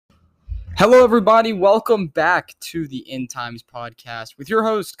Hello, everybody. Welcome back to the End Times podcast with your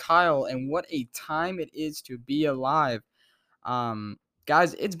host, Kyle. And what a time it is to be alive.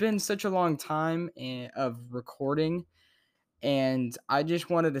 Guys, it's been such a long time of recording. And I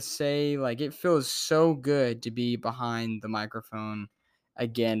just wanted to say, it feels so good to be behind the microphone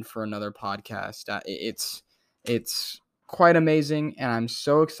again for another podcast. It's quite amazing. And I'm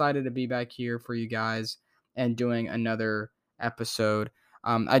so excited to be back here for you guys and doing another episode.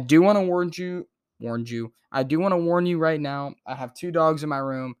 I do want to I do want to warn you right now. I have two dogs in my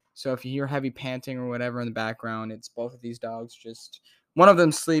room, so if you hear heavy panting or whatever in the background, it's both of these dogs. Just one of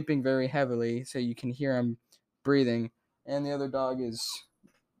them sleeping very heavily, so you can hear him breathing, and the other dog is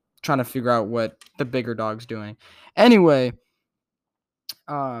trying to figure out what the bigger dog's doing. Anyway,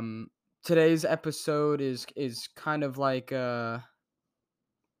 today's episode is kind of like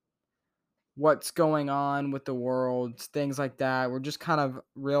what's going on with the world, things like that. We're just kind of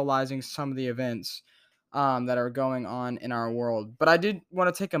realizing some of the events that are going on in our world. But I did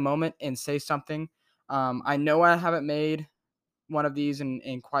want to take a moment and say something. I know I haven't made one of these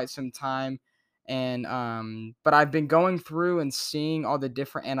in quite some time. And but I've been going through and seeing all the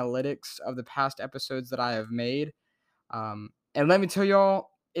different analytics of the past episodes that I have made. And let me tell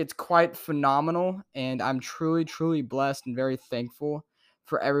y'all, it's quite phenomenal. And I'm truly, truly blessed and very thankful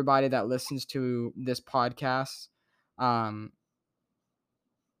for everybody that listens to this podcast. Um,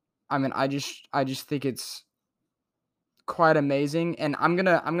 I just think it's quite amazing, and I'm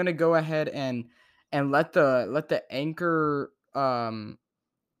gonna go ahead and let the anchor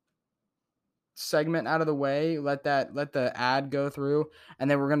segment out of the way. Let the ad go through,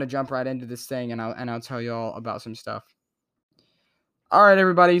 and then we're gonna jump right into this thing, and I'll tell you all about some stuff. All right,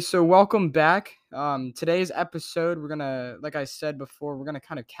 everybody. So welcome back. Today's episode, we're gonna, like I said before, we're gonna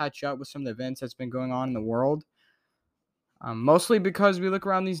kind of catch up with some of the events that's been going on in the world. Mostly because we look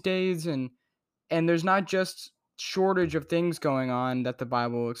around these days, and there's not just shortage of things going on that the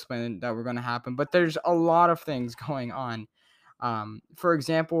Bible explained that were going to happen, but there's a lot of things going on. For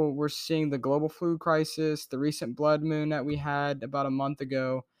example, we're seeing the global flu crisis, the recent blood moon that we had about a month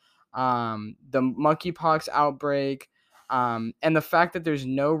ago, the monkeypox outbreak, and the fact that there's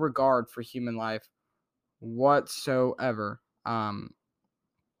no regard for human life whatsoever.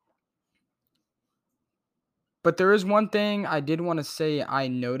 But there is one thing I did want to say I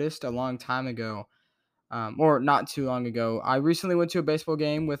noticed a long time ago, or not too long ago. I recently went to a baseball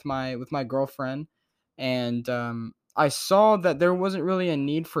game with my girlfriend, and I saw that there wasn't really a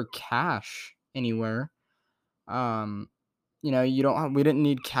need for cash anywhere. Um, we didn't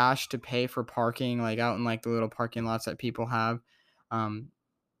need cash to pay for parking, like out in like the little parking lots that people have. Um,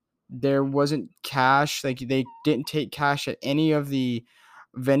 there wasn't cash, like they didn't take cash at any of the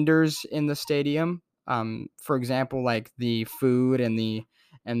vendors in the stadium. For example, like the food and the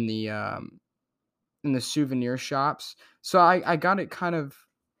in the souvenir shops. So I got it kind of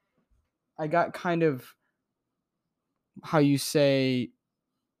I got kind of how you say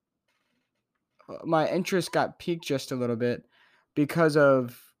my interest got piqued just a little bit because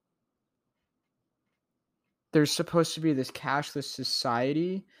of there's supposed to be this cashless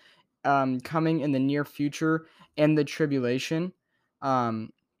society coming in the near future and the tribulation.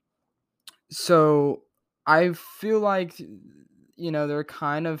 Um, so I feel like they're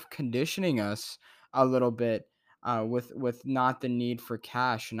kind of conditioning us a little bit with not the need for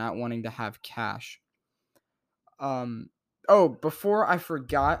cash, not wanting to have cash. Um, oh, before I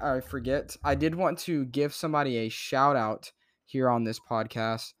forget, I did want to give somebody a shout out here on this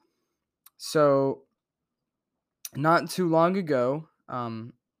podcast. So, not too long ago,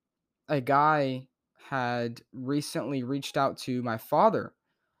 a guy had recently reached out to my father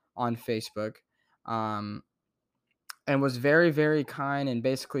on Facebook, um, and was very, very kind, and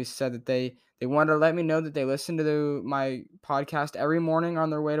basically said that they wanted to let me know that they listen to my podcast every morning on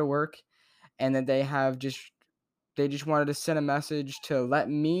their way to work, and that they just wanted to send a message to let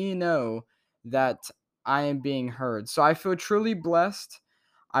me know that I am being heard. So I feel truly blessed.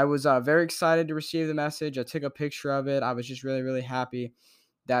 I was very excited to receive the message. I took a picture of it. I was just really, really happy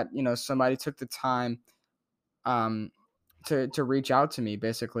that somebody took the time um, to reach out to me,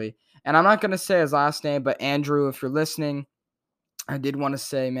 basically. And I'm not gonna say his last name, but Andrew, if you're listening, I did want to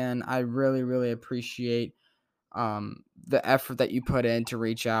say, man, I really, really appreciate the effort that you put in to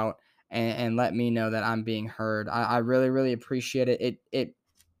reach out and let me know that I'm being heard. I really, really appreciate it. It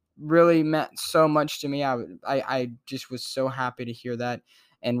really meant so much to me. I just was so happy to hear that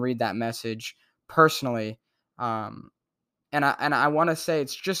and read that message personally. And I want to say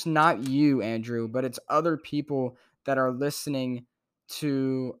it's just not you, Andrew, but it's other people that are listening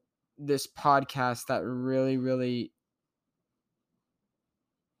to this podcast that really, really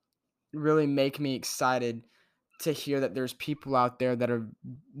really make me excited to hear that there's people out there that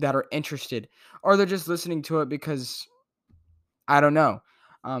are interested, or they're just listening to it because I don't know.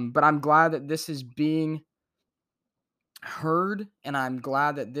 But I'm glad that this is being heard, and I'm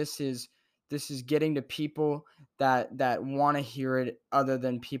glad that this is getting to people that want to hear it, other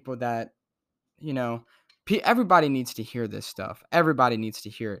than people that, you know, everybody needs to hear this stuff. Everybody needs to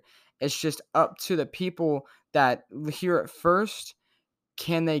hear it. It's just up to the people that hear it first.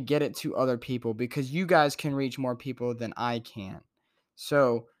 Can they get it to other people? Because you guys can reach more people than I can.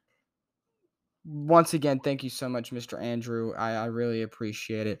 So once again, thank you so much, Mr. Andrew. I really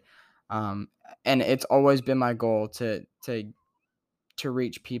appreciate it. Um, and it's always been my goal to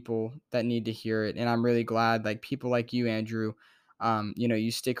reach people that need to hear it. And I'm really glad, like, people like you, Andrew,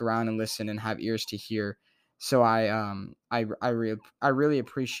 you stick around and listen and have ears to hear. So I really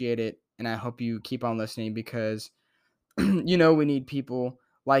appreciate it, and I hope you keep on listening, because we need people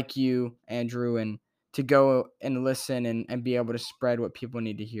like you, Andrew, and to go and listen and be able to spread what people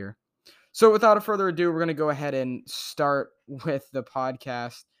need to hear. So without further ado, we're going to go ahead and start with the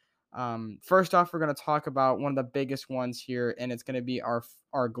podcast. First off, we're going to talk about one of the biggest ones here, and it's going to be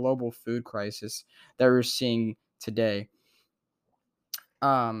our global food crisis that we're seeing today.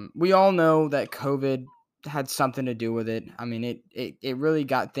 We all know that COVID had something to do with it. I mean, it really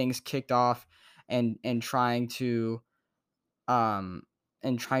got things kicked off, and um,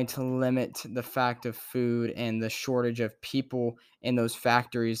 trying to limit the fact of food and the shortage of people in those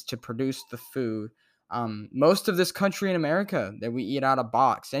factories to produce the food. Most of this country in America that we eat out of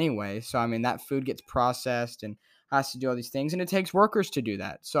box anyway. So, I mean, that food gets processed and has to do all these things, and it takes workers to do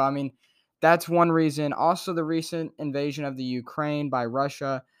that. So, I mean, that's one reason. Also, the recent invasion of the Ukraine by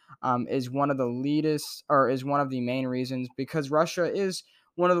Russia is one of the is one of the main reasons, because Russia is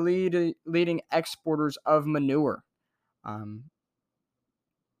one of the leading exporters of manure. Um,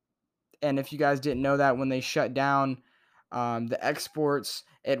 and if you guys didn't know that, when they shut down the exports,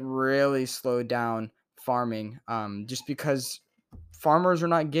 it really slowed down farming, just because farmers are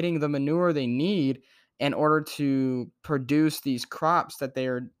not getting the manure they need in order to produce these crops that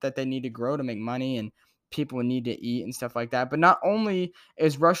they need to grow to make money, and people need to eat and stuff like that. But not only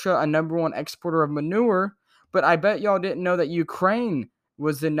is Russia a number one exporter of manure, but I bet y'all didn't know that Ukraine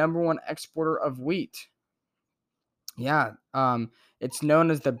was the number one exporter of wheat. Yeah, it's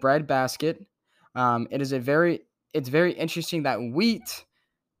known as the breadbasket. It's very interesting that wheat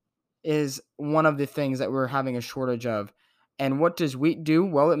is one of the things that we're having a shortage of. And what does wheat do?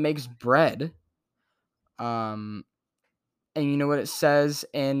 Well, it makes bread. Um, and you know what it says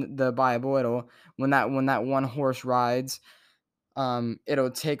in the Bible? It'll when that one horse rides,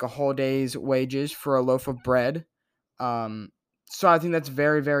 it'll take a whole day's wages for a loaf of bread. Um, so I think that's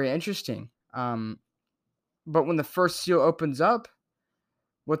very, very interesting. But when the first seal opens up,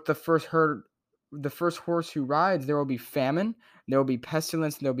 with the first horse who rides, there will be famine, there will be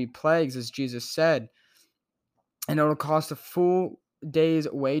pestilence, and there will be plagues, as Jesus said, and it will cost a full day's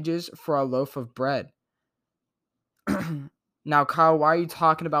wages for a loaf of bread. Now, Kyle, why are you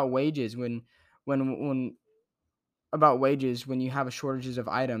talking about wages when about wages when you have a shortages of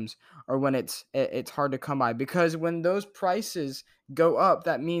items, or when it's hard to come by? Because when those prices go up,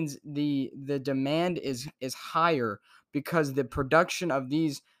 that means the demand is higher, because the production of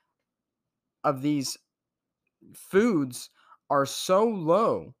these foods are so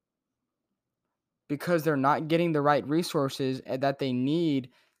low, because they're not getting the right resources that they need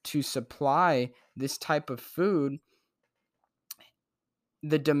to supply this type of food.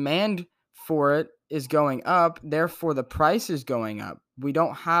 The demand for it is going up, therefore the price is going up. We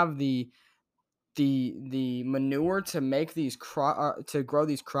don't have the manure to make to grow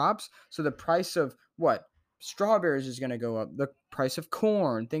these crops, so the price of what strawberries is going to go up, the price of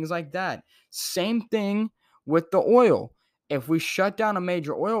corn, things like that. Same thing with the oil. If we shut down a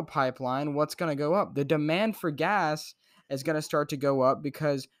major oil pipeline, what's going to go up? The demand for gas is going to start to go up,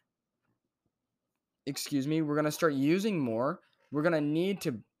 because we're going to start using more. We're going to need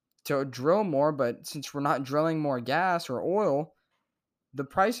to drill more, but since we're not drilling more gas or oil, the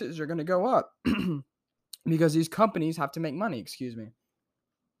prices are going to go up. Because these companies have to make money.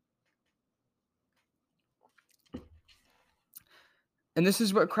 And this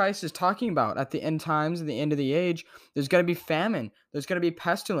is what Christ is talking about. At the end times, at the end of the age, there's going to be famine. There's going to be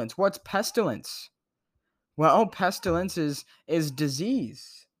pestilence. What's pestilence? Well, pestilence is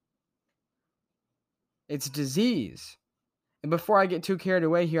disease. It's disease. And before I get too carried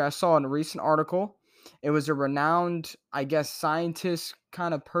away here, I saw in a recent article, it was a renowned, I guess, scientist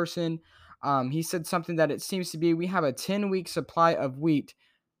kind of person. He said something that it seems to be, we have a 10-week supply of wheat.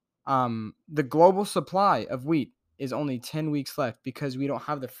 The global supply of wheat is only 10 weeks left because we don't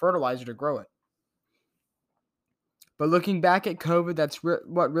have the fertilizer to grow it. But looking back at COVID, that's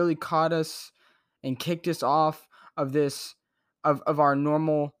what really caught us and kicked us off of this, of our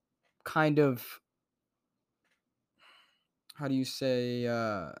normal kind of, how do you say,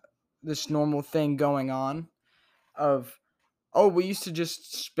 this normal thing going on of, oh, we used to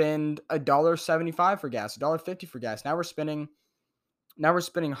just spend $1.75 for gas, $1.50 for gas. Now we're spending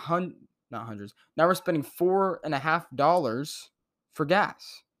not hundreds. Now we're spending $4.50 for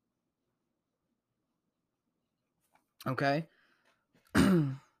gas. Okay.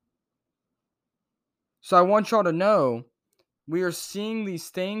 So I want y'all to know, we are seeing these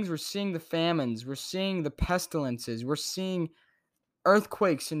things. We're seeing the famines. We're seeing the pestilences. We're seeing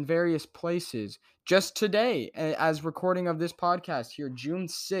earthquakes in various places. Just today, as recording of this podcast here, June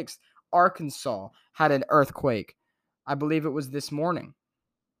 6th, Arkansas had an earthquake. I believe it was this morning.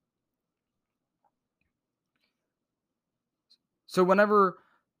 So whenever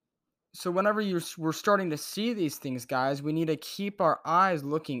we're starting to see these things, guys, we need to keep our eyes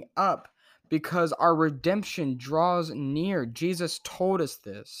looking up because our redemption draws near. Jesus told us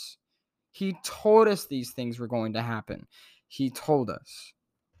this. He told us these things were going to happen. He told us.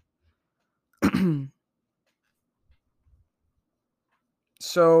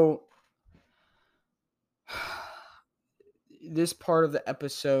 So this part of the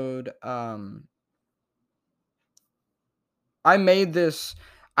episode, I made this.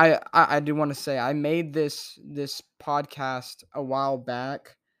 I do want to say I made this podcast a while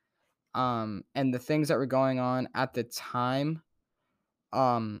back, and the things that were going on at the time,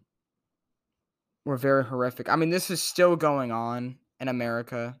 um, were very horrific. I mean, this is still going on in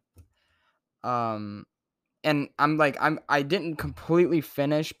America, um, and I didn't completely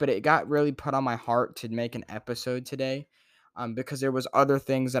finish, but it got really put on my heart to make an episode today, because there was other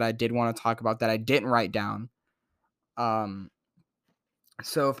things that I did want to talk about that I didn't write down, um.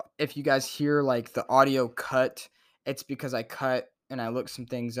 So if you guys hear like the audio cut, it's because I cut and I looked some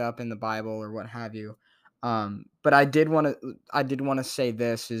things up in the Bible or what have you. But I did want to say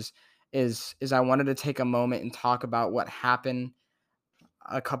this is I wanted to take a moment and talk about what happened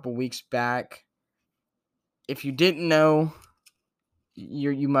a couple weeks back. If you didn't know,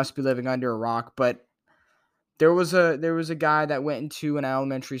 you must be living under a rock. But there was a guy that went into an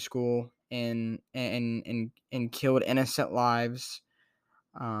elementary school and killed innocent lives.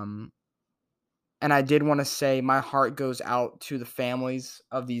 Um, and I did want to say my heart goes out to the families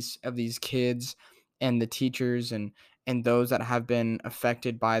of these kids and the teachers and those that have been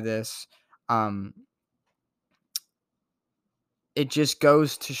affected by this. Um, it just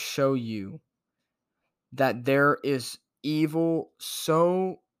goes to show you that there is evil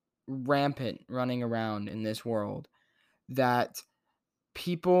so rampant running around in this world that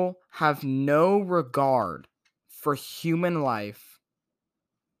people have no regard for human life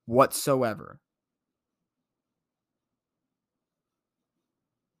whatsoever.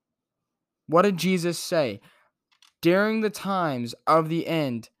 What did Jesus say? During the times of the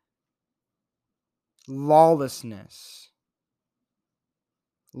end, lawlessness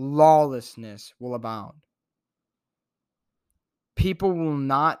will abound. People will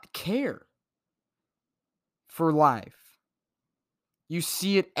not care for life. You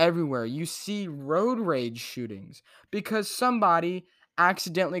see it everywhere. You see road rage shootings because somebody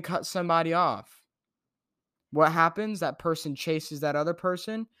accidentally cut somebody off. What happens? That person chases that other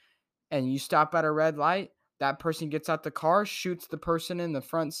person, and you stop at a red light. That person gets out the car, shoots the person in the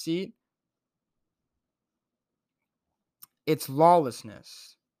front seat. It's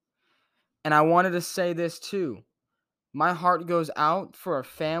lawlessness. And I wanted to say this too. My heart goes out for a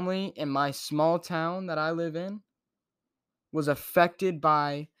family in my small town that I live in was affected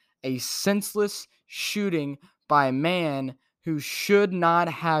by a senseless shooting by a man who should not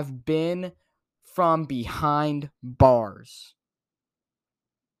have been from behind bars.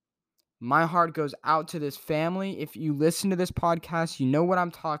 My heart goes out to this family. If you listen to this podcast, you know what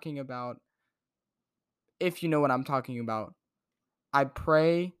I'm talking about. If you know what I'm talking about, I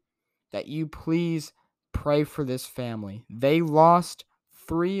pray that you please pray for this family. They lost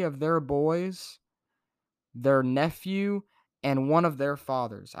 3 of their boys, their nephew, and one of their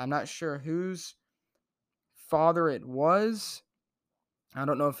fathers. I'm not sure whose father it was. I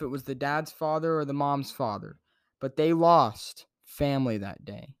don't know if it was the dad's father or the mom's father, but they lost family that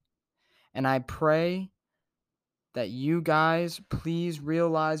day. And I pray that you guys please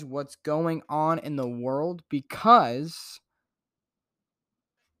realize what's going on in the world because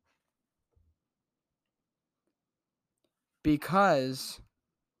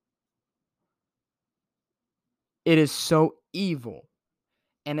it is so evil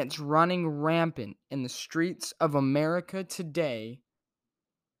and it's running rampant in the streets of America today.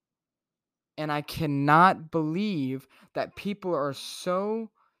 And I cannot believe that people are so,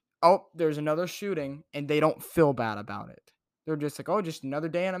 oh, there's another shooting, and they don't feel bad about it. They're just like, oh, just another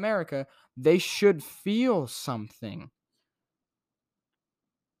day in America. They should feel something.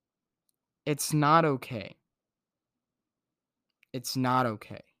 It's not okay. It's not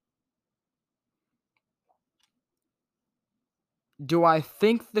okay. Do I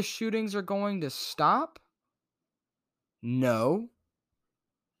think the shootings are going to stop? No.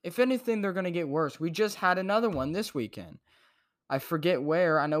 If anything, they're going to get worse. We just had another one this weekend. I forget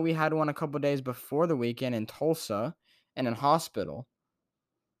where. I know we had one a couple days before the weekend in Tulsa and in hospital.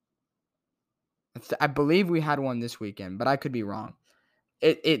 I believe we had one this weekend, but I could be wrong.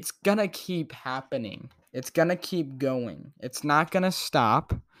 It's going to keep happening. It's going to keep going. It's not going to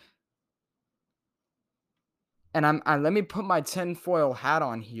stop. And let me put my tinfoil hat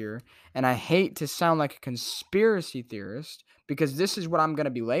on here, and I hate to sound like a conspiracy theorist because this is what I'm going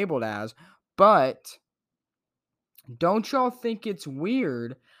to be labeled as, but don't y'all think it's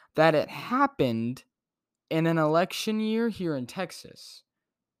weird that it happened in an election year here in Texas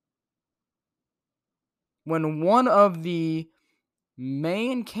when one of the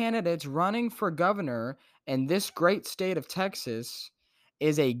main candidates running for governor in this great state of Texas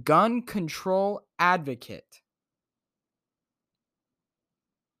is a gun control advocate?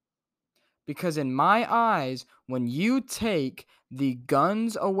 Because in my eyes, when you take the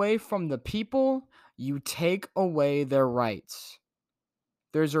guns away from the people, you take away their rights.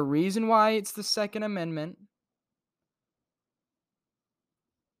 There's a reason why it's the Second Amendment,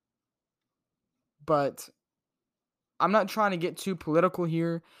 but I'm not trying to get too political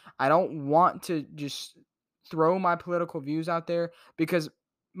here. I don't want to just throw my political views out there because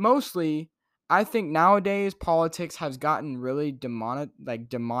mostly I think nowadays politics has gotten really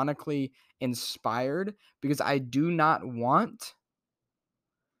demonically inspired because I do not want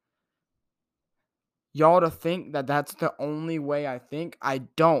y'all to think that that's the only way I think. I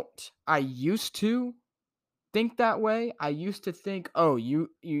don't. I used to think that way. I used to think, "Oh, you're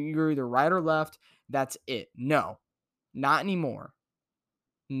either right or left. That's it." No. Not anymore.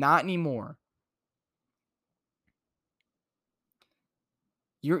 Not anymore.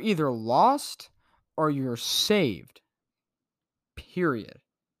 You're either lost or you're saved. Period.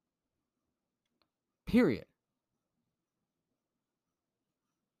 Period.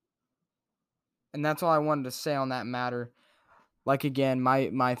 And that's all I wanted to say on that matter. Like again,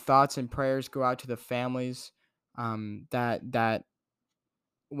 my thoughts and prayers go out to the families that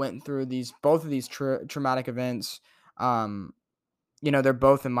went through these both of these traumatic events. Um, they're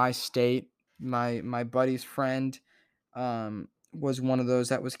both in my state. My buddy's friend was one of those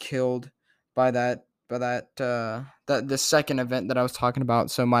that was killed by that the second event that I was talking about.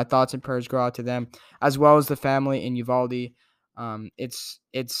 So my thoughts and prayers go out to them as well as the family in Uvalde. It's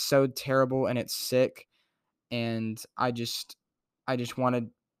so terrible and it's sick, and I just wanted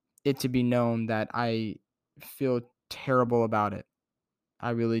it to be known that I feel terrible about it. I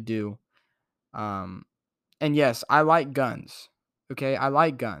really do. Um, and yes, I like guns. Okay, I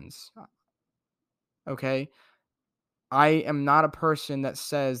like guns. Okay, I am not a person that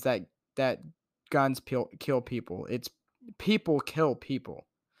says that guns kill people. It's people kill people.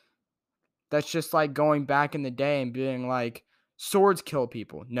 That's just like going back in the day and being like swords kill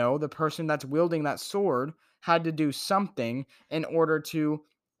people. No, the person that's wielding that sword had to do something in order to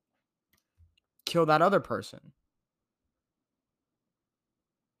kill that other person.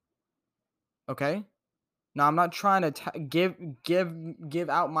 Okay? Now I'm not trying to give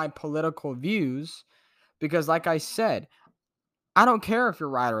out my political views because like I said, I don't care if you're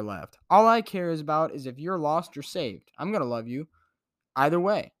right or left. All I care is about is if you're lost or saved. I'm going to love you either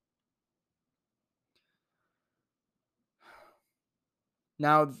way.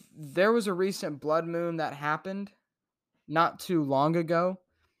 Now, there was a recent blood moon that happened not too long ago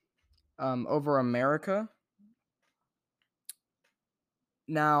over America.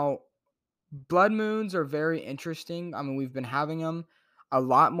 Now, blood moons are very interesting. I mean, we've been having them a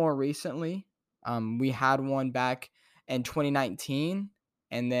lot more recently. We had one back in 2019,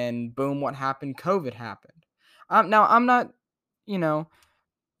 and then boom, what happened? COVID happened. Now, I'm not, you know,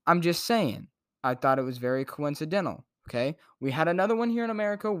 I'm just saying, I thought it was very coincidental. Okay. We had another one here in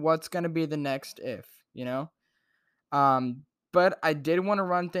America. What's going to be the next if, you know? But I did want to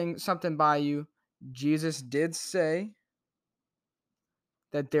run something by you. Jesus did say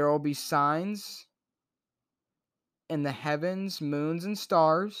that there will be signs in the heavens, moons, and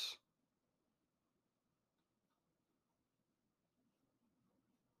stars.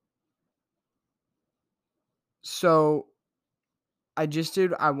 So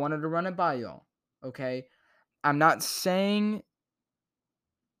I wanted to run it by y'all. Okay. I'm not saying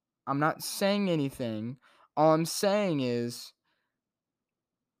I'm not saying anything. All I'm saying is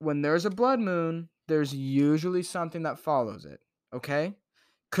when there's a blood moon, there's usually something that follows it. Okay?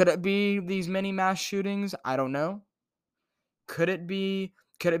 Could it be these many mass shootings? I don't know. Could it be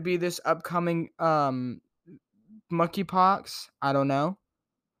this upcoming monkeypox? I don't know.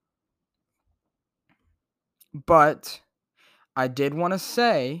 But I did want to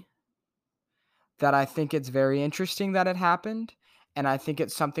say that I think it's very interesting that it happened, and I think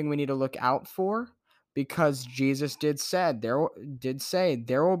it's something we need to look out for because Jesus did say there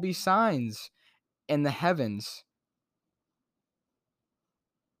will be signs in the heavens.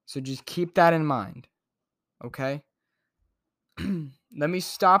 So just keep that in mind, okay? Let me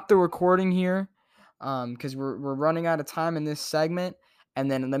stop the recording here because we're running out of time in this segment,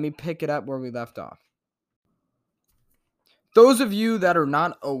 and then let me pick it up where we left off. Those of you that are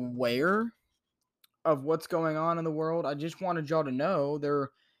not aware of what's going on in the world, I just wanted y'all to know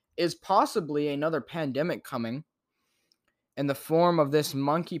there is possibly another pandemic coming in the form of this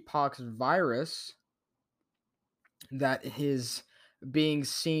monkeypox virus that is being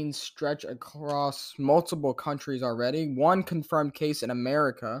seen stretch across multiple countries already. One confirmed case in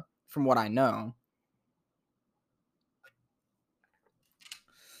America, from what I know.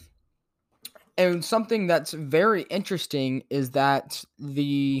 And something that's very interesting is that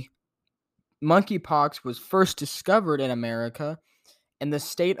the monkeypox was first discovered in America in the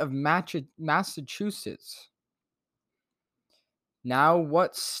state of Massachusetts. Now,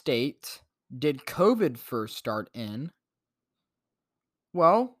 what state did COVID first start in?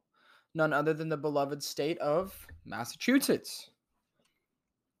 Well, none other than the beloved state of Massachusetts.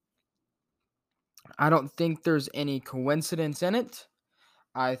 I don't think there's any coincidence in it.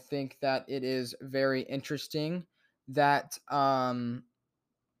 I think that it is very interesting that hold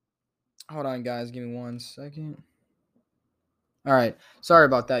on guys, give me 1 second. All right. Sorry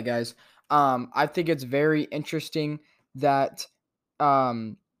about that, guys. I think it's very interesting that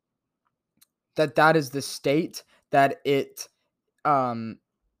um that is the state that um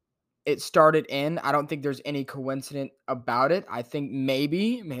it started in. I don't think there's any coincidence about it. I think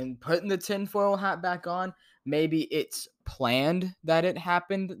maybe, man, putting the tinfoil hat back on, maybe it's planned that it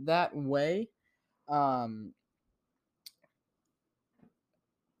happened that way. Um,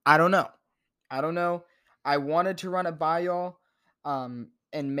 I don't know. I don't know. I wanted to run it by y'all, and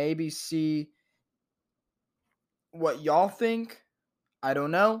maybe see what y'all think. I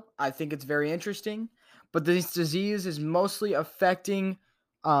don't know. I think it's very interesting, but this disease is mostly affecting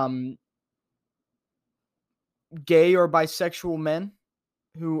um, gay or bisexual men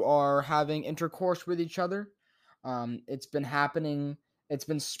who are having intercourse with each other. It's been happening. It's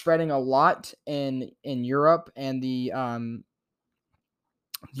been spreading a lot in Europe and the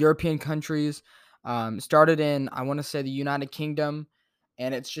European countries. Started in, I want to say, the United Kingdom,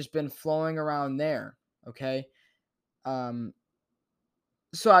 and it's just been flowing around there. Okay. Um,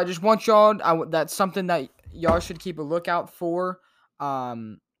 so I just want y'all. That's something that y'all should keep a lookout for.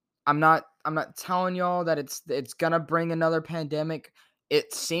 Um, I'm not telling y'all that it's gonna bring another pandemic.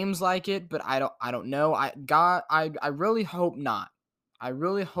 It seems like it, but I don't know. I really hope not. I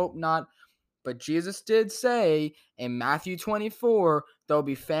really hope not. But Jesus did say in Matthew 24 there'll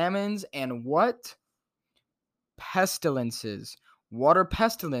be famines and what? Pestilences. What are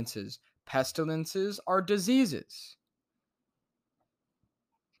pestilences? Pestilences are diseases.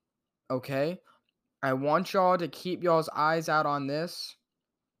 Okay? I want y'all to keep y'all's eyes out on this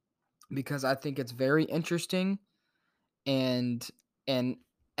because I think it's very interesting and and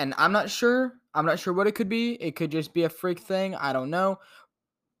and I'm not sure. I'm not sure what it could be. It could just be a freak thing. I don't know.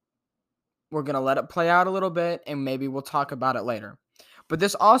 We're going to let it play out a little bit and maybe we'll talk about it later. But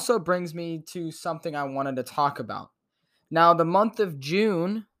this also brings me to something I wanted to talk about. Now, the month of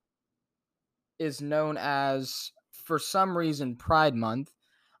June is known as, for some reason, Pride Month.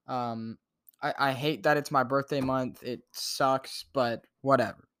 Um, I hate that it's my birthday month. It sucks, but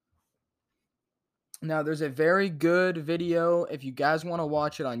whatever. Now, there's a very good video if you guys want to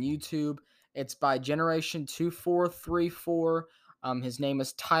watch it on YouTube. It's by Generation 2434. His name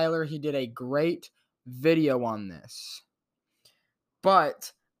is Tyler. He did a great video on this.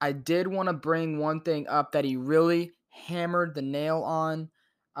 But I did want to bring one thing up that he really hammered the nail on.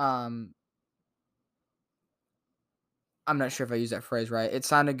 I'm not sure if I used that phrase right. It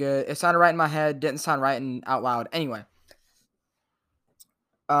sounded good. It sounded right in my head. Didn't sound right out loud. Anyway,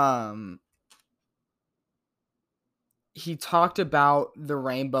 um, he talked about the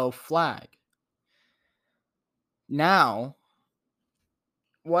rainbow flag. Now,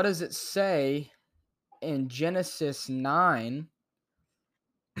 what does it say in Genesis 9?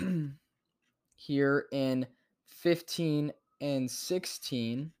 here in 15 and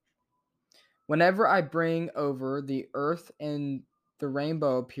 16. Whenever I bring over the earth and the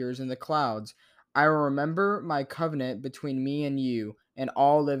rainbow appears in the clouds, I will remember my covenant between me and you and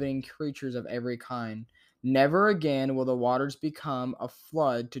all living creatures of every kind. Never again will the waters become a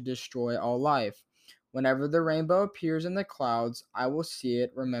flood to destroy all life. Whenever the rainbow appears in the clouds, I will see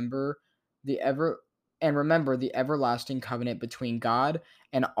it, remember the everlasting covenant between God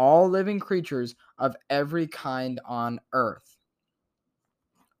and all living creatures of every kind on earth.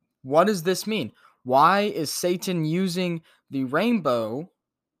 What does this mean? Why is Satan using the rainbow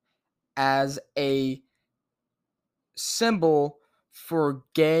as a symbol for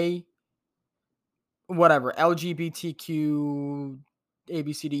gay, whatever, LGBTQ,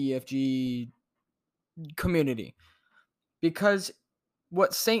 ABCDEFG community? Because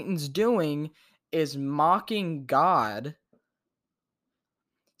what Satan's doing is mocking God,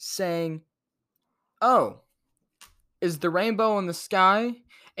 saying, oh, is the rainbow in the sky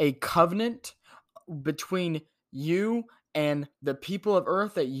a covenant between you and the people of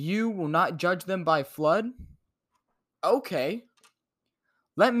earth that you will not judge them by flood? Okay,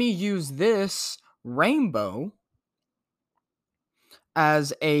 let me use this rainbow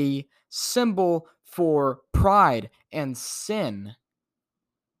as a symbol for pride and sin.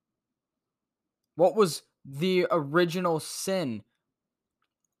 What was the original sin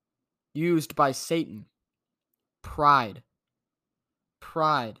used by Satan? Pride.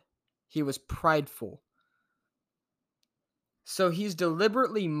 Pride. He was prideful. So he's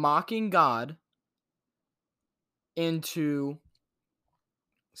deliberately mocking God into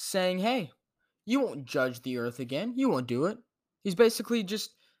saying, hey, you won't judge the earth again. You won't do it. He's basically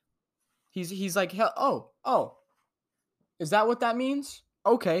just he's like, oh, is that what that means?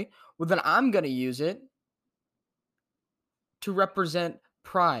 Okay, well then I'm going to use it to represent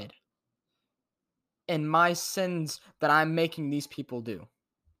pride and my sins that I'm making these people do.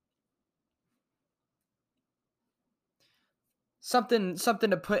 Something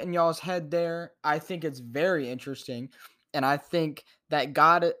to put in y'all's head there. I think it's very interesting, and I think that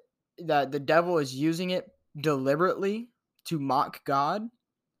that the devil is using it deliberately to mock God.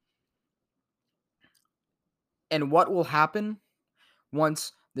 And what will happen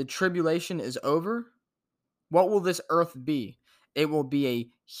once the tribulation is over? What will this earth be? It will be a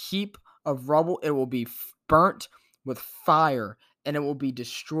heap of rubble. It will be burnt with fire, and it will be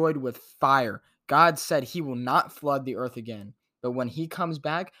destroyed with fire. God said he will not flood the earth again. But when he comes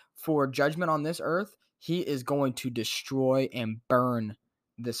back for judgment on this earth, he is going to destroy and burn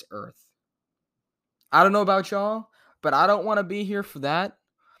this earth. I don't know about y'all, but I don't want to be here for that.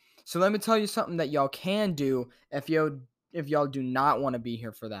 So let me tell you something that y'all can do if y'all do not want to be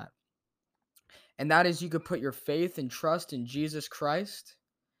here for that. And that is, you could put your faith and trust in Jesus Christ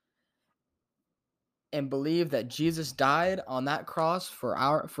and believe that Jesus died on that cross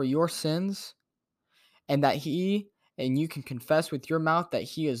for your sins, and that you can confess with your mouth that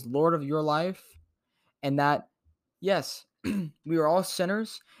he is Lord of your life, and that yes, we are all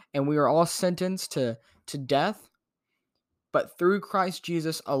sinners and we are all sentenced to death, but through Christ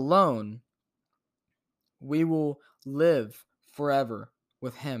Jesus alone we will live forever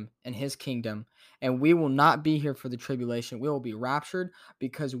with him and his kingdom, and we will not be here for the tribulation. We will be raptured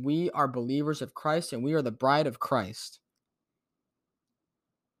because we are believers of Christ and we are the bride of Christ.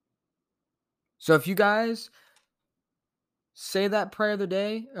 So if you guys say that prayer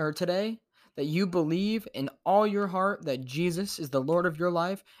today, that you believe in all your heart that Jesus is the Lord of your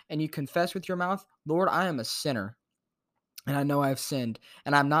life, and you confess with your mouth, Lord, I am a sinner and I know I've sinned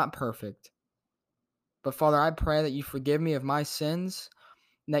and I'm not perfect, but Father, I pray that you forgive me of my sins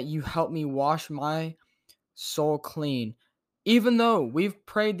and that you help me wash my soul clean. Even though we've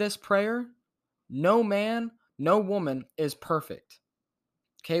prayed this prayer, no man, no woman is perfect.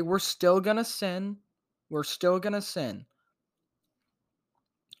 Okay, we're still gonna sin. We're still gonna sin.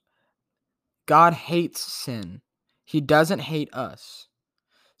 God hates sin. He doesn't hate us.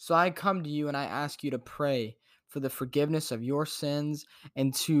 So I come to you and I ask you to pray for the forgiveness of your sins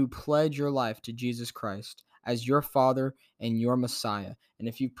and to pledge your life to Jesus Christ as your Father and your Messiah. And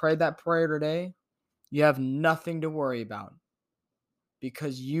if you prayed that prayer today, you have nothing to worry about,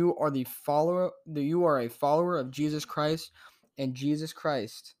 because you are a follower of Jesus Christ, and Jesus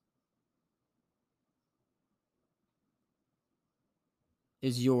Christ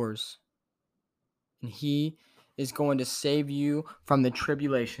is yours, and he is going to save you from the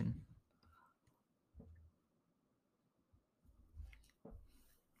tribulation.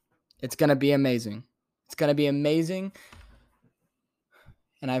 It's going to be amazing. It's going to be amazing.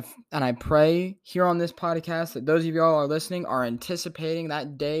 I pray here on this podcast that those of y'all are listening are anticipating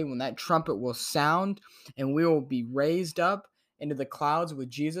that day when that trumpet will sound and we will be raised up into the clouds with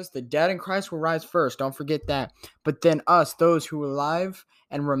Jesus. The dead in Christ will rise first. Don't forget that. But then us, those who are alive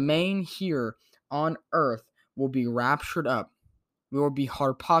and remain here on earth, will be raptured up. We will be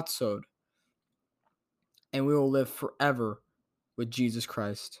harpazoed, and we will live forever with Jesus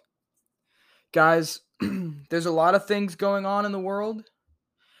Christ. Guys, there's a lot of things going on in the world.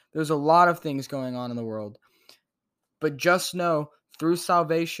 There's a lot of things going on in the world. But just know, through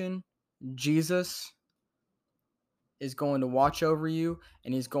salvation, Jesus is going to watch over you,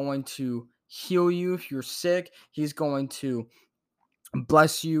 and he's going to heal you if you're sick. He's going to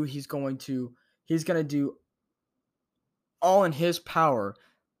bless you. He's going to do all in his power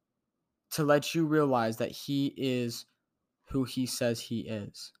to let you realize that he is who he says he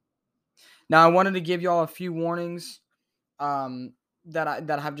is. Now, I wanted to give y'all a few warnings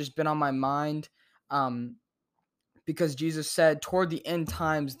that have just been on my mind, because Jesus said toward the end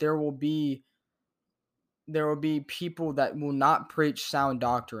times there will be people that will not preach sound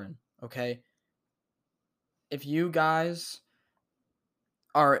doctrine. Okay, if you guys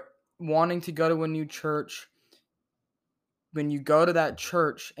are wanting to go to a new church, when you go to that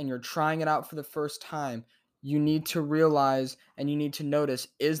church and you're trying it out for the first time, you need to realize and you need to notice,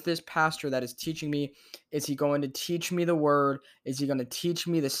 is this pastor that is teaching me, is he going to teach me the word? Is he going to teach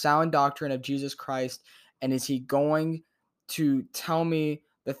me the sound doctrine of Jesus Christ? And is he going to tell me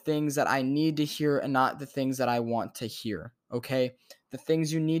the things that I need to hear and not the things that I want to hear? Okay? The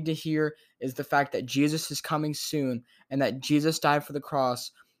things you need to hear is the fact that Jesus is coming soon and that Jesus died for the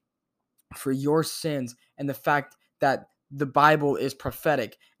cross for your sins, and the fact that the Bible is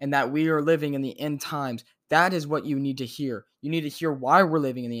prophetic and that we are living in the end times. That is what you need to hear. You need to hear why we're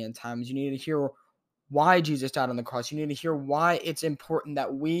living in the end times. You need to hear why Jesus died on the cross. You need to hear why it's important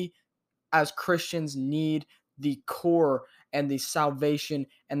that we as Christians need the core and the salvation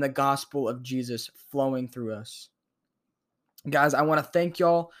and the gospel of Jesus flowing through us. Guys, I want to thank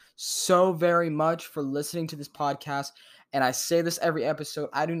y'all so very much for listening to this podcast. And I say this every episode.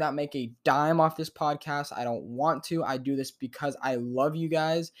 I do not make a dime off this podcast. I don't want to. I do this because I love you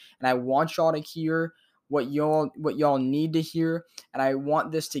guys and I want y'all to hear what y'all need to hear, and I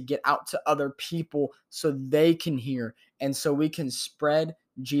want this to get out to other people so they can hear and so we can spread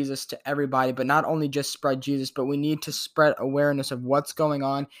Jesus to everybody. But not only just spread Jesus, but we need to spread awareness of what's going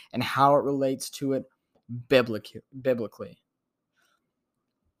on and how it relates to it biblically.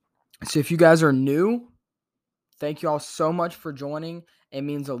 So if you guys are new, thank you all so much for joining. It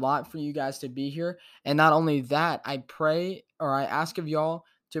means a lot for you guys to be here. And not only that, I ask of y'all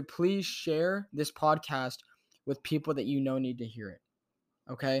to please share this podcast with people that you know need to hear it.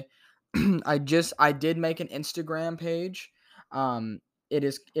 Okay? I did make an Instagram page. It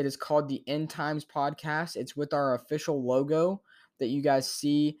is called the End Times Podcast. It's with our official logo that you guys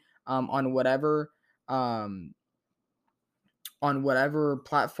see on whatever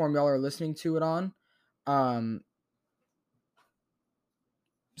platform y'all are listening to it on.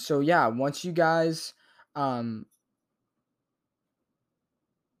 So yeah, once you guys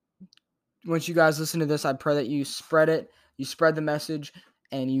listen to this, I pray that you spread it, you spread the message,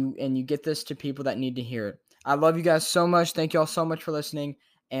 and you get this to people that need to hear it. I love you guys so much. Thank you all so much for listening,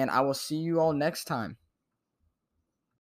 and I will see you all next time.